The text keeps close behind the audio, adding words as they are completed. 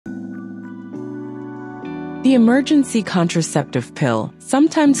The emergency contraceptive pill,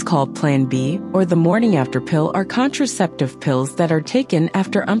 sometimes called Plan B or the morning after pill, are contraceptive pills that are taken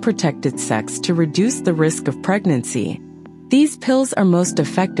after unprotected sex to reduce the risk of pregnancy. These pills are most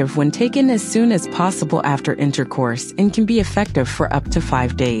effective when taken as soon as possible after intercourse and can be effective for up to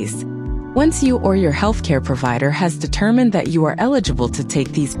 5 days. Once you or your healthcare provider has determined that you are eligible to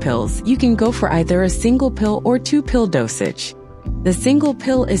take these pills, you can go for either a single pill or 2-pill dosage. The single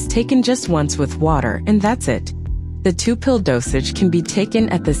pill is taken just once with water, and that's it. The 2-pill dosage can be taken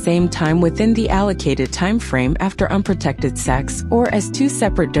at the same time within the allocated time frame after unprotected sex or as 2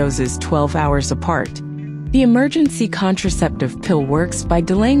 separate doses 12 hours apart. The emergency contraceptive pill works by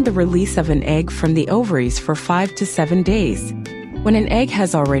delaying the release of an egg from the ovaries for 5 to 7 days. When an egg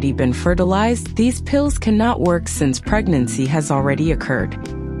has already been fertilized, these pills cannot work since pregnancy has already occurred.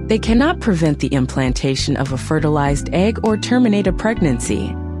 They cannot prevent the implantation of a fertilized egg or terminate a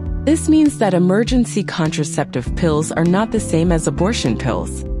pregnancy. This means that emergency contraceptive pills are not the same as abortion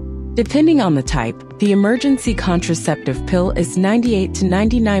pills. Depending on the type, the emergency contraceptive pill is 98 to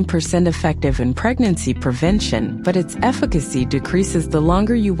 99% effective in pregnancy prevention, but its efficacy decreases the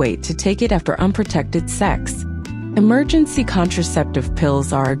longer you wait to take it after unprotected sex. Emergency contraceptive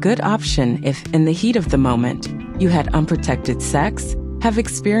pills are a good option if, in the heat of the moment, you had unprotected sex, have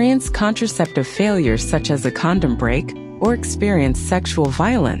experienced contraceptive failures such as a condom break, or experienced sexual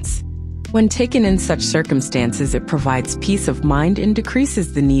violence. When taken in such circumstances, it provides peace of mind and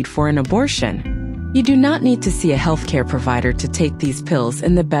decreases the need for an abortion. You do not need to see a healthcare provider to take these pills,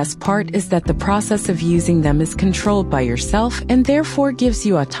 and the best part is that the process of using them is controlled by yourself and therefore gives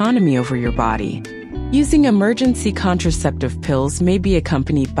you autonomy over your body. Using emergency contraceptive pills may be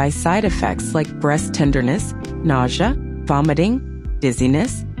accompanied by side effects like breast tenderness, nausea, vomiting,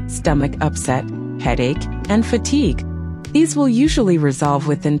 dizziness, stomach upset, headache, and fatigue. These will usually resolve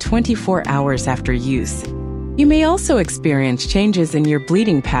within 24 hours after use. You may also experience changes in your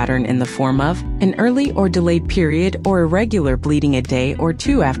bleeding pattern in the form of an early or delayed period or irregular bleeding a day or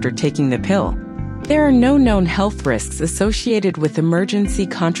 2 after taking the pill. There are no known health risks associated with emergency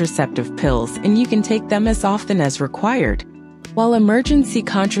contraceptive pills, and you can take them as often as required. While emergency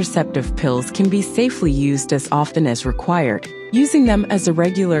contraceptive pills can be safely used as often as required, using them as a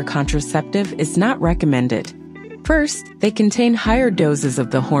regular contraceptive is not recommended. First, they contain higher doses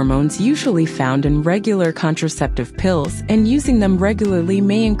of the hormones usually found in regular contraceptive pills, and using them regularly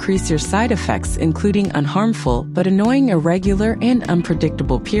may increase your side effects, including unharmful but annoying irregular and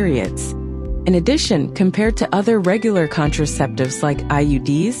unpredictable periods. In addition, compared to other regular contraceptives like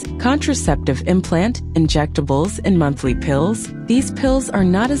IUDs, contraceptive implant, injectables, and monthly pills, these pills are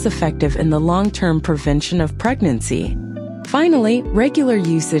not as effective in the long-term prevention of pregnancy. Finally, regular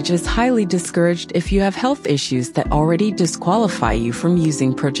usage is highly discouraged if you have health issues that already disqualify you from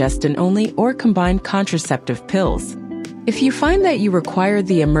using progestin-only or combined contraceptive pills. If you find that you require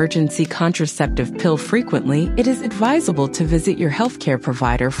the emergency contraceptive pill frequently, it is advisable to visit your healthcare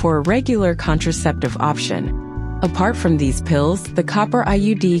provider for a regular contraceptive option. Apart from these pills, the copper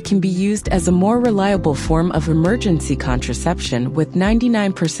IUD can be used as a more reliable form of emergency contraception with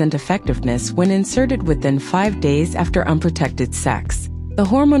 99% effectiveness when inserted within 5 days after unprotected sex. The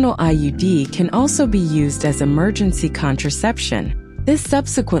hormonal IUD can also be used as emergency contraception. This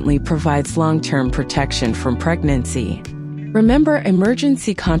subsequently provides long-term protection from pregnancy. Remember,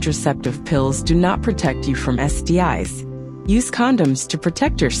 emergency contraceptive pills do not protect you from STIs. Use condoms to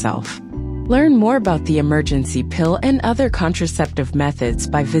protect yourself. Learn more about the emergency pill and other contraceptive methods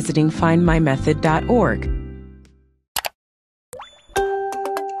by visiting findmymethod.org.